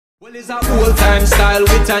Well, it's a old time style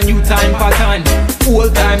with a new time pattern.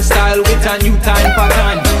 Old time style with a new time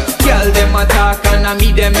pattern. Girl them attack and I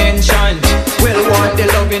me them mention. Well, want the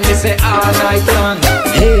loving they say all night long.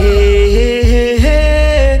 Hey, hey, hey,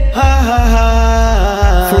 hey, ha ha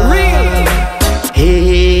ha. For real. Hey,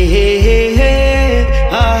 hey, hey, hey,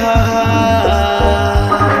 ha ha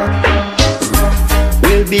ha.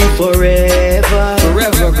 We'll be forever.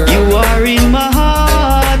 Forever, girl. You are in my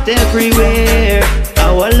heart everywhere.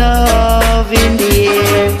 Our love in the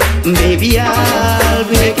air. Baby, I'll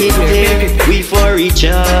make it clear. We for each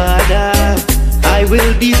other. I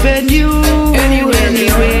will defend you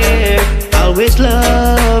anywhere. Always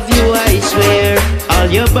love you, I swear. All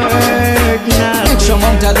your burden I'll Extra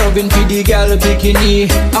amount of loving for the girl bikini.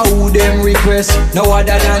 How them request, no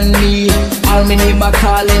other than me. All me name a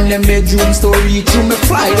call in them bedroom story. To me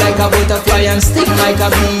fly like a butterfly and sting like a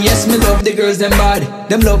bee. Yes, me love the girls them bad,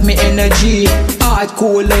 them love me energy.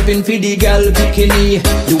 Hardcore loving for the girl bikini.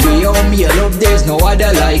 The way how me I love, there's no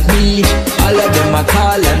other like me. All of them a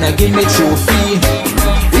call and I give me trophy.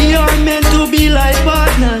 We are meant to be like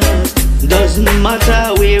partners. Doesn't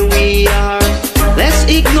matter where we are. Let's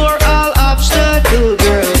ignore all obstacles,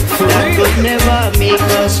 girl. That could never make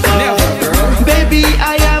us fall. Never, girl. Baby,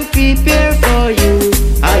 I am prepared for you.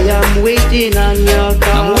 I am waiting on your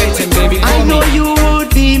call. I'm waiting, baby, I call know me. you would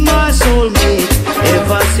be my soulmate.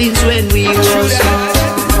 Ever since when we were small,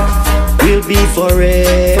 we'll be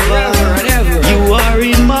forever and ever. You are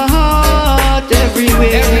in my heart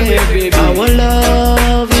everywhere. Everywhere, baby. Our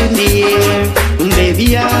love in the air.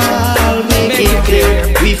 Baby, I'll make it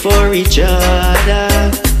clear. We for each other.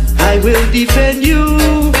 I will defend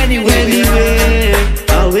you anywhere.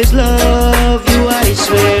 Always love you, I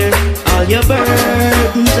swear. All your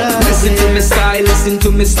burdens are Listen to me style, listen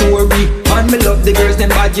to me story. Man, me love the girls, them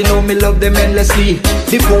bad, you know me love them endlessly.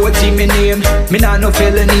 Deportee me name, me nah no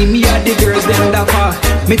felony. Me and the girls, them dapper,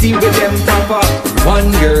 me deal with them proper.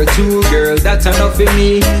 1 girl, 2 girl, that's enough for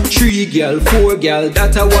me. 3 girl, 4 girl,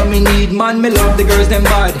 that's what me need. Man, me love the girls, them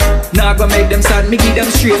bad, nah go make them sad. Me give them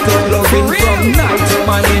straight up loving from night to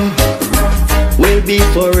morning. We'll be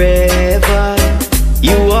forever.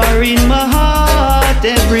 You are in my heart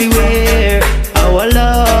everywhere. Our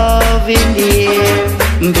love in the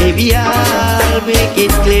air. Baby, I'll make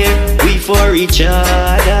it clear. We for each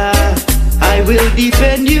other. I will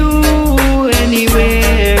defend you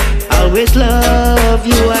anywhere. Always love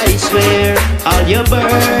you, I swear. All your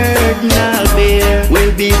burden I'll bear.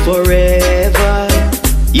 We'll be forever.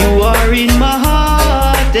 You are in my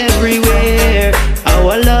heart everywhere.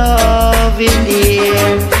 Our love in the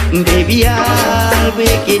air. Baby, I'll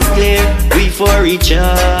make it clear. We for each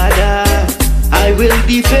other. I will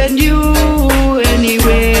defend you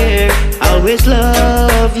anywhere. Always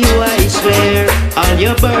love you, I swear. All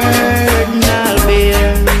your burden I'll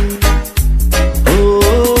bear.